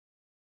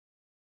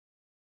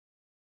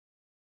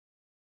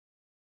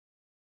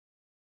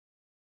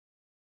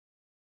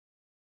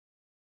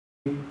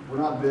We're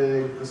not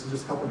big. This is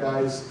just a couple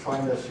guys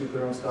trying to shoot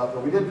their own stuff.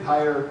 But we did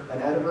hire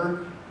an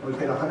editor, and we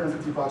paid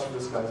 $150 for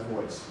this guy's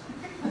voice.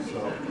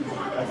 So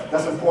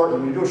that's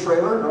important. When you do a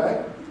trailer,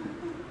 right?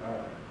 All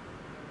right.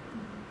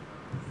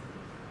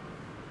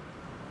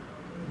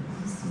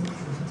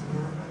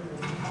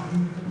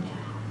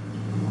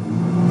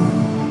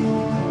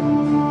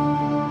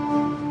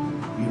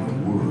 In a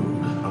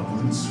world of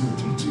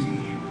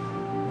uncertainty,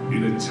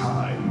 in a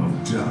time of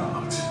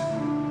doubt,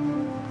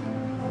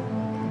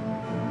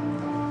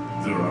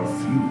 there are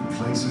few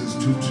places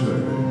to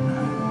turn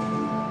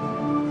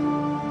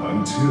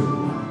until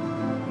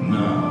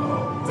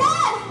now.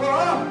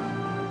 Dad!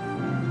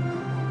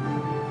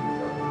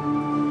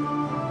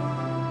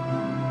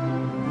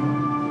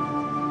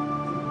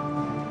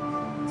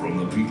 From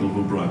the people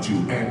who brought you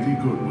Andy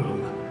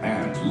Goodwill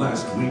and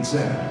last week's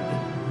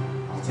ad,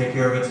 I'll take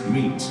care of it.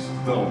 meet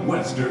the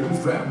Western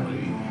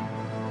family.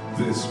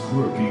 This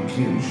quirky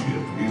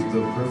kinship is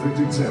the perfect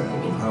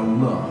example of how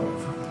love,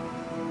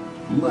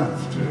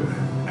 laughter,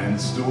 and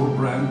store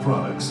brand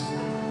products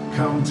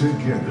come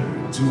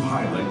together to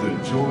highlight the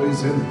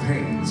joys and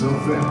pains of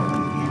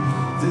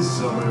family. This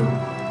summer,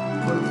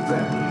 put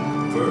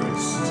family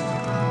first.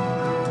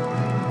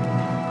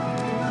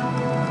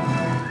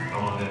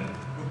 Come on in.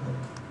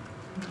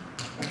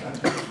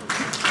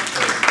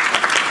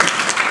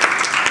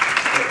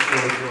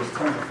 It was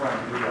tons of fun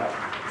to do that.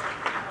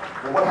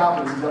 Well, what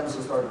happened is these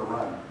episodes started to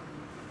run.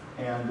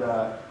 And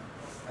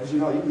as you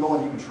know, you can go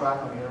and you can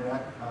track on the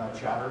internet,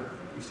 chatter.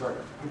 You start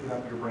picking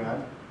up your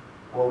brand.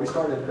 Well, we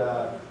started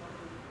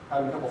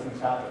having a couple things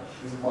happen.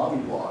 These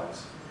mommy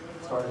blogs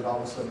started all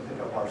of a sudden to pick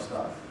up our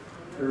stuff.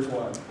 Here's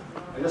one.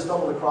 I just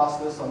stumbled across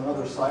this on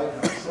another site,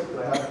 and I'm sick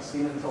that I haven't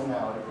seen it until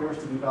now. It appears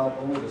to be developed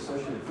only at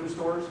Associated Food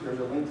Stores. There's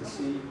a link to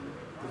see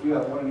if you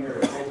have one in your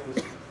area. Hope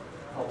this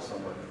helps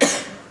somebody.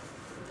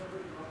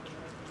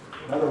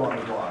 Another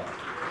mommy blog.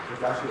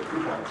 There's actually a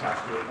coupon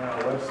attached to it on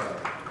our website.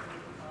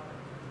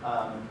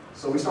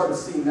 So we started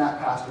seeing that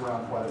passed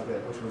around quite a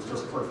bit, which was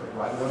just perfect,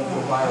 right? We went to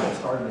go viral, it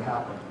started to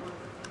happen.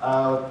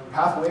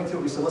 Halfway into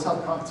it, we said, let's have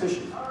a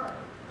competition.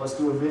 Let's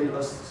do a video,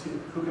 let's see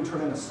who can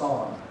turn in a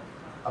song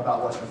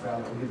about Western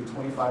Family. We'll give you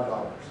 $25,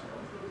 all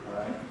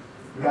right?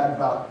 We had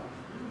about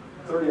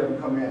 30 of them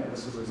come in.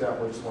 This is an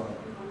example of just one of them.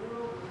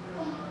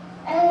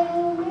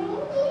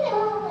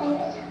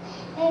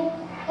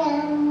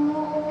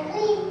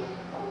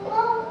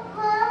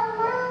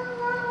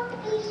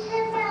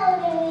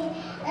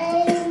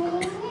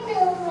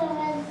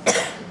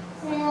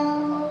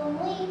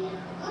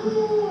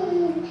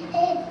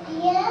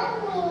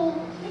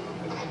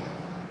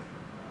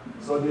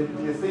 So do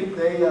you think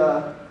they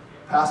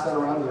passed that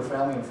around to their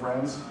family and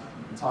friends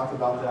and talked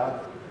about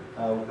that?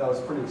 That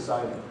was pretty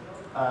exciting.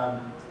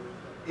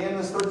 In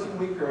this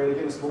 13-week period,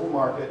 again, this little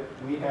market,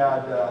 we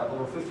had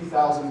over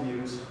 50,000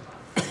 views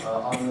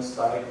on this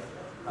site.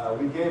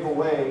 We gave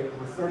away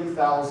over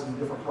 30,000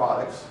 different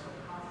products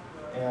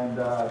and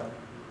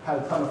had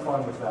a ton of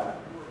fun with that.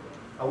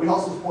 We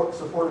also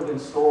supported in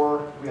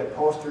store. We had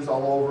posters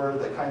all over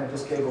that kind of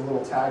just gave a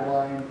little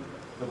tagline,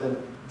 but then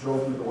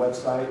drove them to the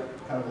website,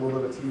 kind of a little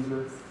bit of a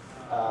teaser.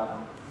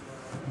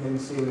 You can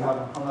see we have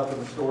them hung up in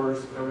the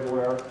stores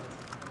everywhere.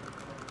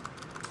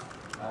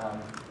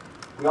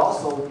 We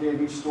also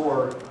gave each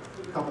store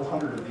a couple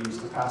hundred of these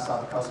to pass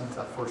out to customers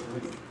that first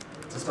week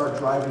to start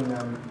driving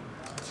them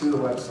to the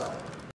website.